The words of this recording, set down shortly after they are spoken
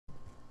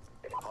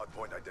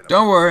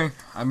Don't worry,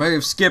 I may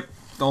have skipped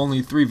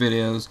only 3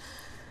 videos,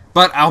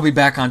 but I'll be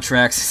back on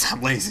track since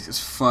I'm lazy as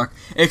fuck.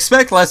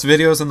 Expect less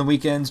videos on the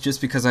weekends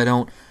just because I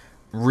don't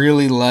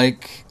really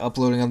like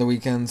uploading on the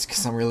weekends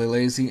because I'm really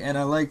lazy, and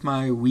I like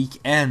my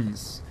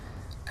weekends.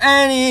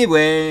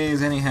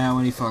 Anyways,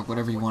 anyhow,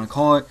 whatever you want to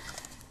call it.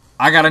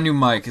 I got a new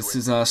mic. This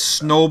is a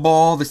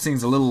Snowball. This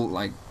thing's a little,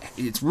 like,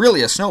 it's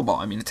really a Snowball.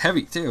 I mean, it's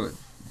heavy, too.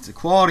 It's a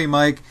quality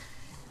mic.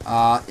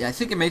 I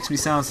think it makes me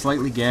sound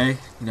slightly gay.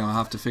 You know, I'll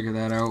have to figure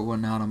that out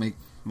when I'll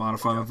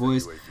modify my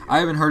voice. I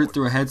haven't heard it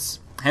through a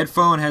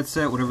headphone,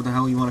 headset, whatever the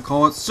hell you want to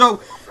call it. So,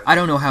 I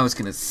don't know how it's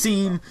going to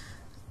seem.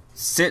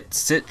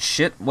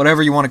 Shit,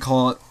 whatever you want to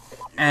call it.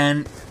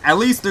 And at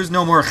least there's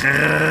no more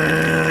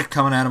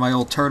coming out of my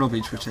old Turtle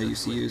Beach, which I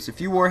used to use.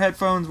 If you wore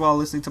headphones while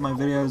listening to my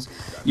videos,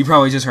 you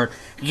probably just heard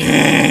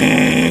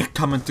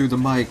coming through the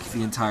mic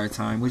the entire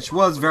time, which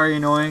was very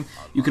annoying.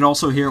 You could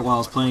also hear it while I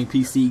was playing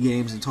PC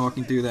games and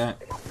talking through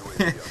that.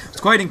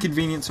 It's quite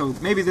inconvenient, so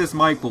maybe this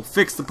mic will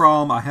fix the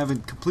problem. I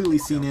haven't completely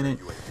seen in it,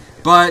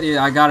 but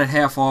I got it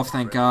half off,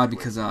 thank God,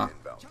 because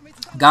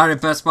got it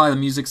at Best Buy. The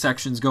music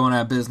section's going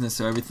out of business,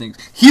 so everything's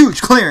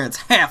huge clearance,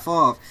 half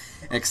off.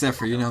 Except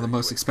for, you know, the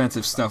most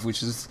expensive stuff,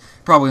 which is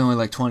probably only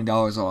like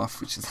 $20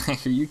 off, which is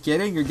like, are you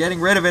kidding? You're getting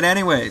rid of it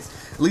anyways.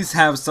 At least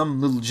have some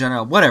little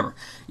general, whatever.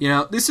 You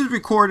know, this is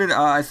recorded,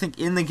 I think,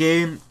 in the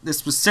game.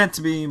 This was sent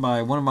to me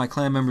by one of my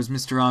clan members,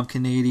 Mr. I'm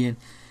Canadian.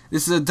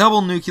 This is a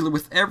double nuclear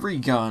with every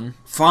gun.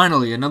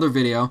 Finally, another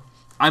video.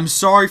 I'm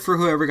sorry for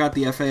whoever got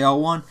the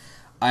FAL one.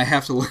 I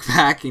have to look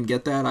back and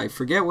get that. I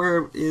forget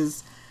where it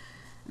is.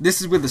 This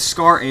is with the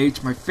Scar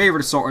H, my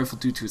favorite assault rifle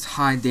due to its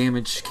high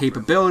damage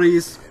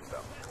capabilities.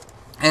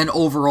 And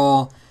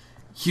overall,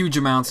 huge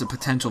amounts of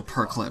potential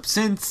per clip.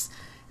 Since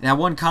that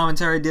one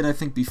commentary I did, I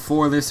think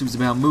before this, it was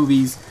about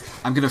movies.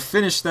 I'm going to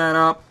finish that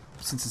up,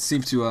 since it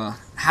seems to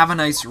have a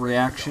nice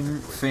reaction,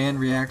 fan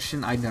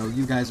reaction. I know,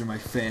 you guys are my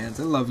fans.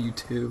 I love you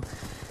too.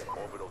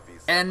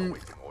 And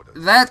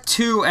that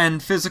too,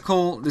 and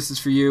physical, this is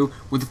for you.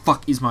 Where the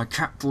fuck is my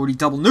Cap 40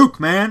 double nuke,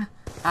 man?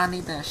 I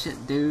need that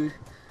shit, dude.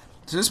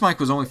 So this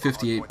mic was only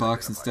 58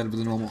 bucks instead of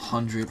the normal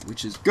 100,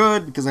 which is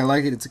good, because I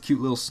like it. It's a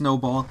cute little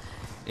Snowball.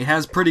 It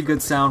has pretty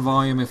good sound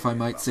volume, if I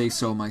might say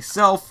so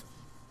myself.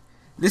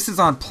 This is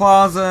on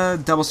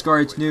Plaza, Double Scar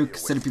H Nuke.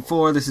 Said it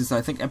before. This is,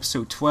 I think,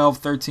 episode 12,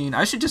 13.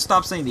 I should just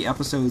stop saying the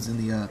episodes in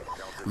the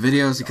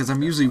videos because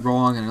I'm usually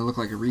wrong and I look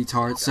like a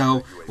retard.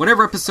 So,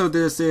 whatever episode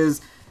this is,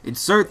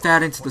 insert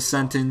that into the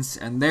sentence,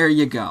 and there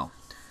you go.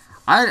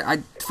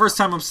 First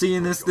time I'm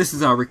seeing this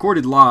is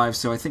recorded live,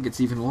 so I think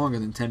it's even longer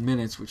than 10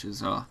 minutes, which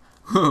is,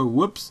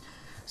 whoops.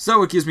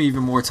 So, it gives me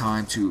even more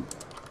time to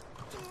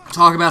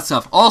talk about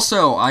stuff.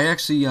 Also, I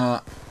actually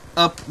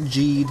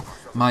up-G'd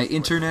my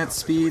internet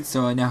speed,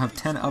 so I now have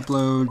 10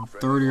 upload,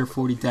 30 or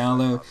 40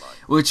 download,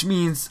 which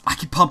means I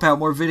can pump out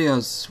more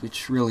videos,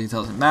 which really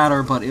doesn't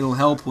matter, but it'll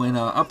help when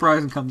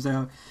Uprising comes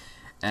out,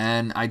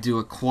 and I do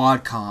a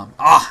quad-com.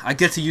 I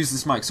get to use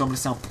this mic, so I'm going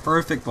to sound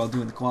perfect while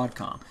doing the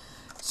quad-com.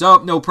 So,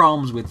 no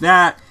problems with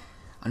that.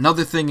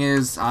 Another thing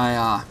is,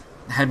 I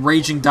had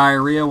raging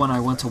diarrhea when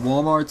I went to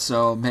Walmart,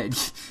 so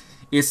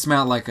it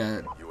smelled like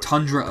a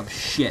tundra of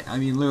shit. I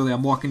mean, literally,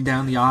 I'm walking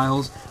down the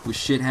aisles with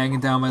shit hanging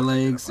down my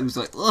legs. It was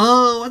like,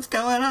 oh, what's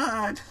going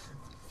on?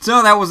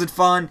 So that wasn't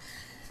fun.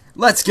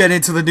 Let's get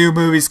into the new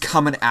movies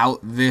coming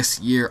out this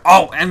year.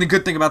 Oh, and the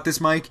good thing about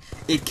this mic,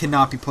 it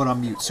cannot be put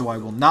on mute, so I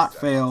will not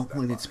fail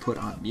when it's put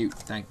on mute.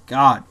 Thank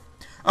God.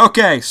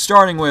 Okay,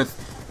 starting with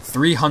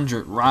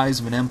 300,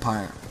 Rise of an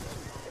Empire.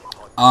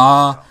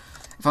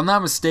 If I'm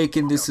not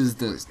mistaken, this is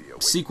the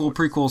sequel,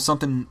 prequel,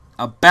 something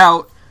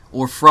about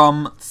or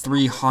from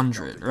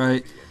 300,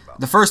 right?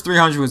 The first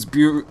 300 was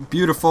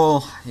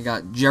beautiful. You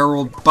got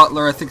Gerald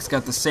Butler. I think it's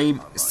got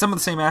some of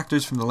the same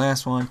actors from the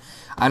last one.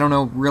 I don't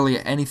know really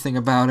anything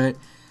about it.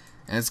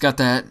 And it's got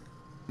that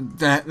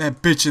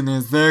bitch in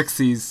there,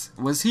 Xerxes.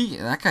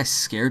 That guy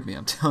scared me,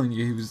 I'm telling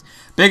you. He was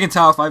big and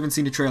tough. I haven't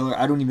seen a trailer.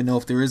 I don't even know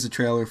if there is a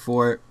trailer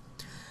for it.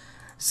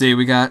 See,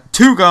 we got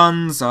two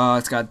guns.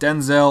 It's got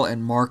Denzel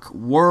and Mark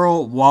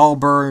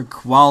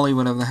Wahlberg, Wally,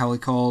 whatever the hell he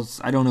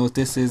calls. I don't know what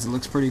this is. It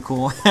looks pretty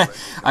cool.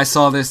 I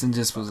saw this and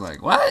just was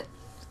like, what?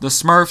 The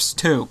Smurfs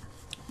 2.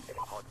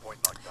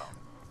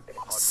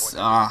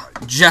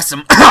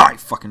 Jessam, I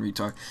fucking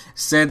retard,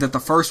 said that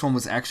the first one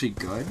was actually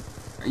good.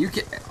 Are you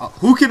kidding?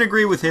 Who can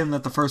agree with him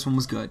that the first one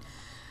was good?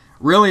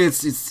 Really,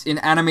 it's an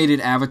animated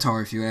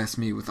Avatar, if you ask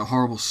me, with a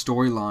horrible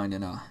storyline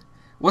and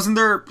wasn't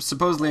there,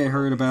 supposedly I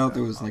heard about,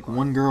 there was like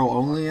one girl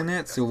only in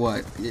it? So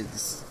what?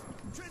 It's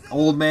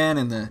old man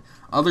and the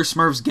other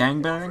Smurfs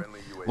gangbang?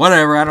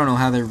 Whatever, I don't know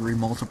how they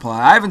remultiply.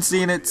 I haven't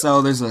seen it,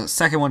 so there's a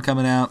second one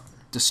coming out.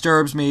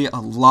 Disturbs me a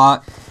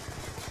lot.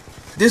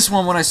 This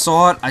one, when I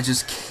saw it, I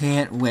just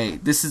can't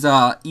wait. This is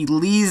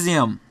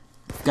Elysium.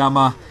 Got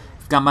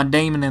my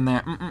Damon in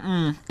there.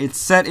 It's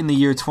set in the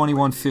year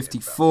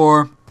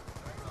 2154.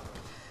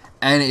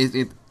 And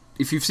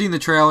if you've seen the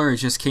trailer, it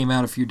just came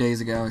out a few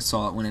days ago. I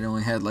saw it when it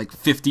only had like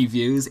 50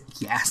 views.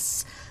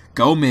 Yes,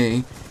 go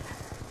me.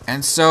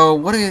 And so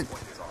what it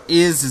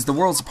is the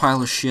world's a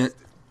pile of shit.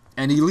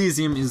 And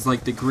Elysium is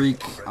like the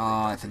Greek,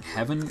 I think,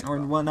 heaven or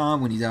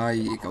whatnot. When you die,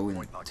 you go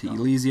into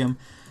Elysium.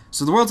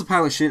 So the world's a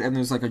pile of shit, and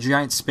there's like a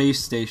giant space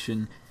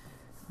station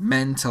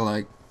meant to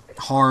like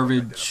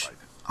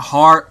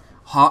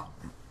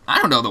I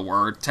don't know the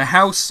word, to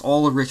house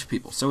all the rich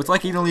people. So it's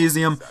like in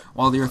Elysium,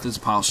 while the Earth is a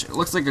pile of shit. It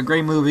looks like a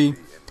great movie.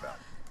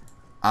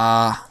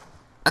 I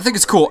think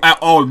it's cool.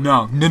 Oh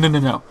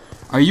no.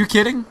 Are you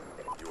kidding?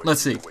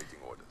 Let's see.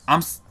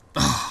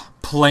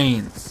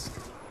 Planes.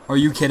 Are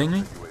you kidding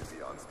me?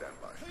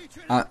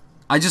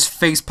 I just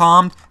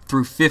face-palmed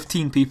through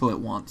 15 people at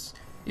once.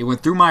 It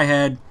went through my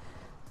head,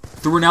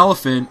 through an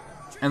elephant,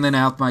 and then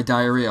out my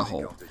diarrhea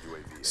hole.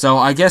 So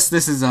I guess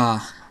this is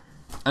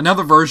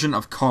another version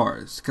of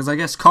Cars, because I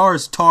guess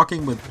cars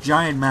talking with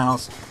giant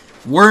mouths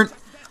weren't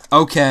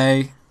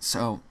okay.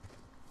 So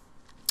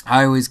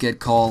I always get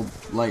called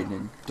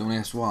lightning. Don't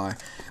ask why.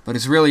 But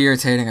it's really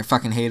irritating. I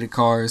fucking hated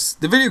Cars.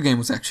 The video game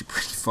was actually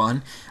pretty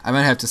fun. I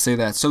might have to say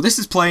that. So this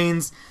is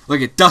planes.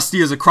 Look at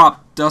Dusty as a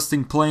crop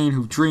dusting plane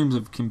who dreams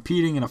of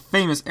competing in a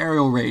famous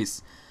aerial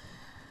race.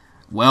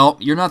 Well,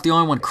 you're not the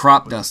only one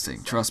crop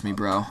dusting. Trust me,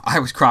 bro. I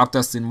was crop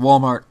dusting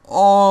Walmart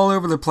all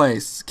over the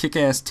place.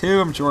 Kick-Ass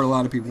 2. I'm sure a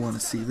lot of people want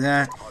to see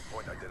that.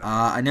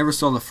 I never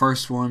saw the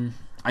first one.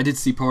 I did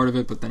see part of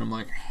it, but then I'm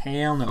like,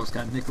 hell no. It's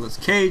got Nicolas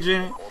Cage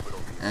in it.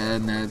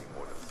 And that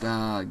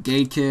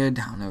gay kid,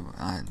 I don't know,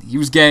 he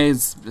was gay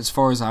as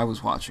far as I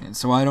was watching it,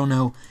 so I don't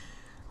know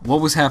what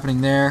was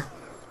happening there.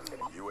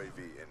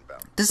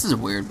 This is a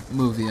weird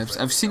movie.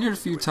 I've seen it a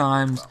few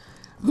times.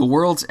 The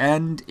World's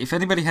End, if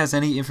anybody has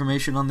any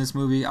information on this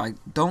movie, I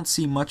don't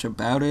see much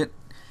about it.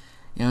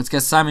 You know, it's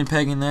got Simon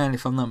Pegg in there, and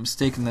if I'm not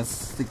mistaken,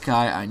 that's the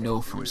guy I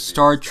know from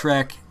Star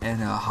Trek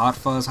and Hot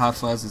Fuzz. Hot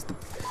Fuzz is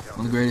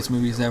one of the greatest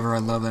movies ever. I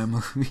love that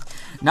movie.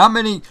 Not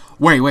many...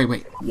 Wait.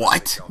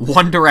 What?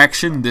 One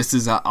Direction? This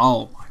is a...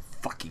 Oh, my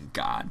fucking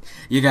God.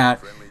 You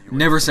got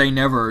Never Say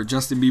Never,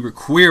 Justin Bieber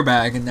Queer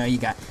Bag, and now you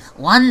got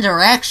One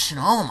Direction.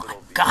 Oh, my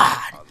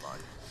God.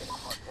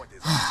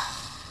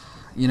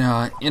 You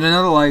know, in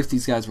another life,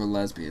 these guys were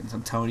lesbians.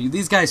 I'm telling you.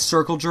 These guys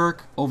circle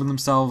jerk over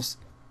themselves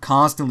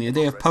constantly.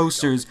 They have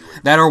posters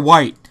that are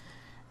white.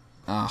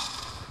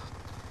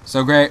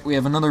 So great. We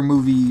have another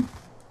movie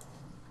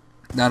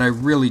that I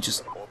really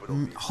just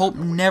hope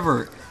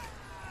never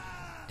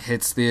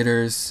hits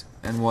theaters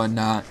and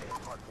whatnot.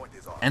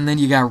 And then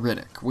you got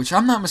Riddick, which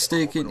I'm not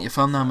mistaken. If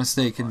I'm not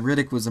mistaken,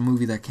 Riddick was a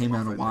movie that came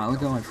out a while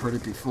ago. I've heard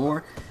it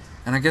before.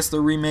 And I guess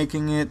they're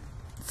remaking it.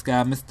 It's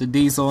got Mr.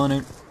 Diesel in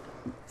it.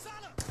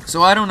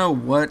 So I don't know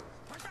what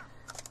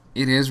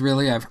it is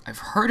really. I've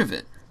heard of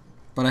it,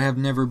 but I have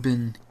never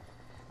been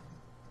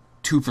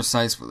too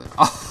precise with it.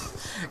 Oh,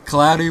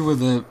 Cloudy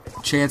with a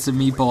Chance of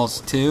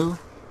Meatballs 2?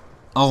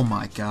 Oh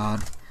my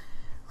God.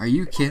 Are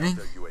you kidding?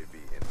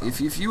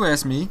 If you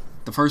ask me,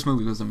 the first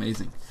movie was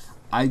amazing.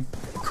 I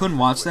couldn't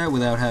watch that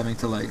without having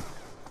to, like,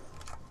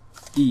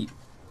 eat.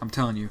 I'm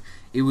telling you.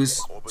 It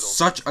was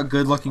such a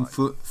good-looking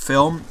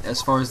film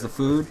as far as the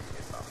food.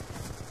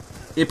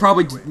 It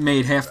probably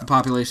made half the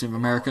population of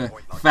America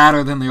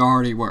fatter than they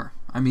already were.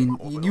 I mean,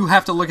 you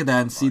have to look at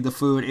that and see the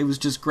food. It was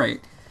just great.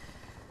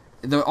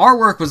 The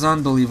artwork was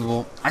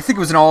unbelievable. I think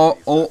it was an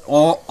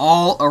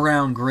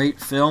all-around great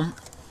film.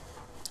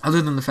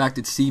 Other than the fact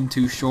it seemed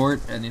too short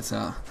and its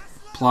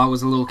plot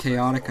was a little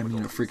chaotic. I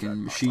mean, a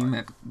freaking machine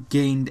that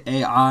gained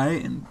AI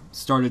and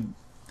started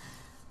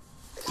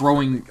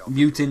throwing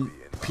mutant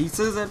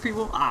pizzas at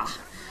people.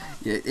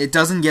 It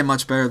doesn't get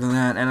much better than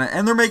that,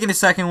 and they're making a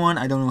second one.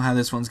 I don't know how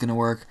this one's gonna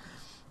work,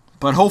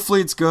 but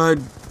hopefully it's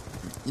good.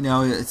 You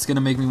know, it's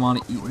gonna make me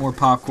want to eat more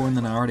popcorn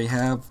than I already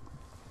have.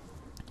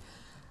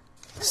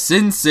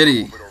 Sin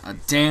City, a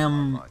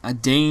dame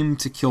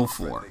to kill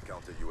for.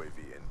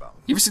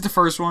 You ever see the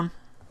first one?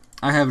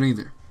 I haven't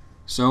either,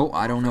 so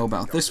I don't know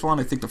about this one.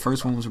 I think the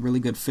first one was a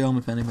really good film.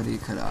 If anybody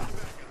could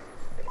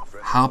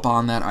hop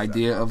on that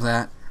idea of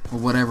that or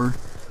whatever.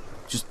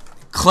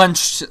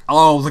 Clenched.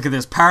 Oh, look at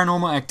this.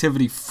 Paranormal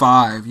Activity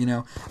 5. You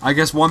know, I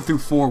guess 1 through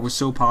 4 was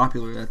so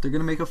popular that they're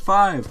going to make a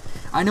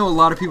 5. I know a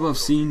lot of people have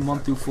seen 1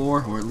 through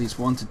 4, or at least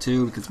 1 to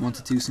 2, because 1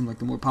 to 2 seem like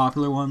the more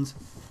popular ones.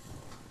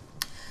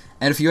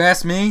 And if you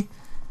ask me,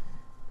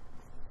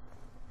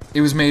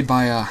 it was made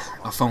by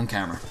a phone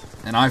camera.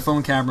 An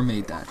iPhone camera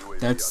made that.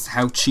 That's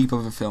how cheap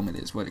of a film it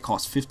is. What, it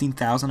cost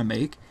 $15,000 to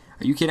make?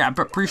 Are you kidding? I'm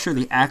pretty sure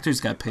the actors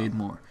got paid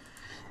more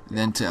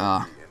than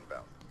to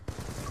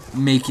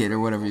make it, or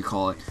whatever you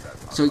call it.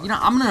 So, you know,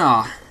 I'm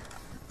gonna,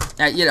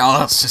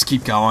 let's just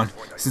keep going,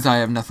 since I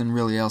have nothing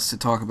really else to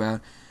talk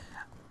about.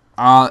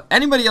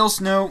 Anybody else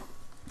know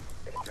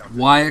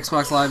why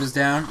Xbox Live is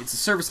down? It's a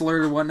service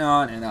alert or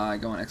whatnot, and I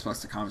go on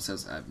Xbox.com and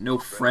says, I have no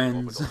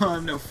friends, I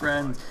have no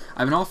friends.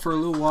 I've been off for a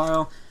little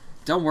while.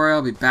 Don't worry,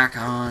 I'll be back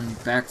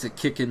to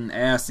kicking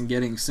ass and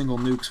getting single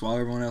nukes while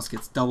everyone else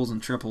gets doubles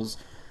and triples.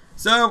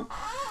 So,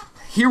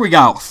 here we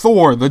go,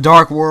 Thor, The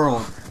Dark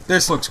World.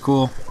 This looks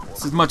cool.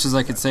 That's as much as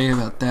I could say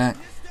about that.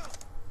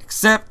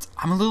 Except,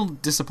 I'm a little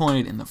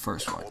disappointed in the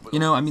first one. You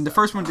know, I mean, the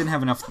first one didn't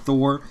have enough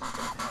Thor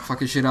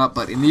fucking shit up,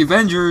 but in the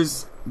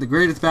Avengers, the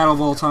greatest battle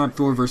of all time,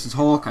 Thor versus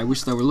Hulk, I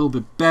wish they were a little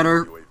bit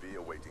better.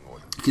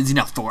 Because, you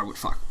know, Thor would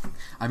fuck.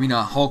 I mean,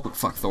 Hulk would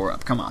fuck Thor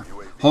up. Come on.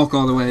 Hulk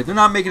all the way. They're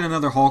not making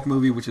another Hulk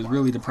movie, which is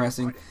really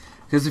depressing.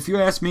 Because if you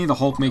ask me, the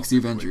Hulk makes the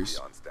Avengers.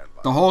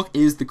 The Hulk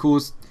is the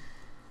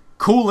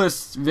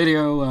coolest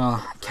video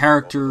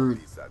character,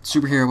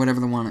 superhero, whatever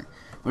the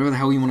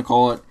hell you want to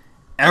call it,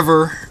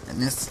 ever.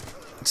 And this,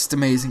 just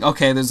amazing.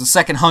 Okay, there's a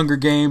second Hunger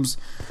Games.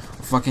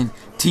 Fucking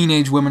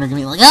teenage women are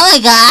gonna be like, oh my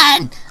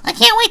god, I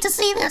can't wait to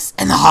see this.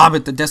 And The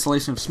Hobbit, The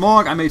Desolation of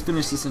Smaug. I may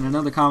finish this in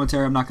another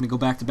commentary. I'm not gonna go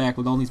back to back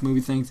with all these movie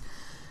things.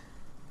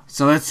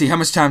 So let's see, how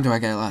much time do I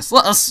get left?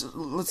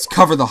 Let's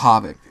cover The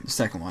Hobbit, the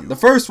second one. The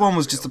first one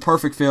was just a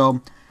perfect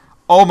film,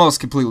 almost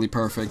completely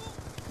perfect.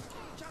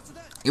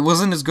 It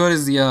wasn't as good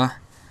as the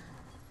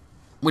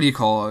what do you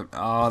call it?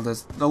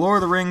 The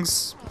Lord of the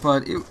Rings,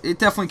 but it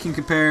definitely can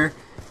compare.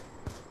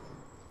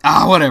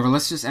 Whatever.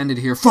 Let's just end it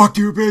here. Fuck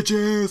you,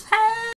 bitches.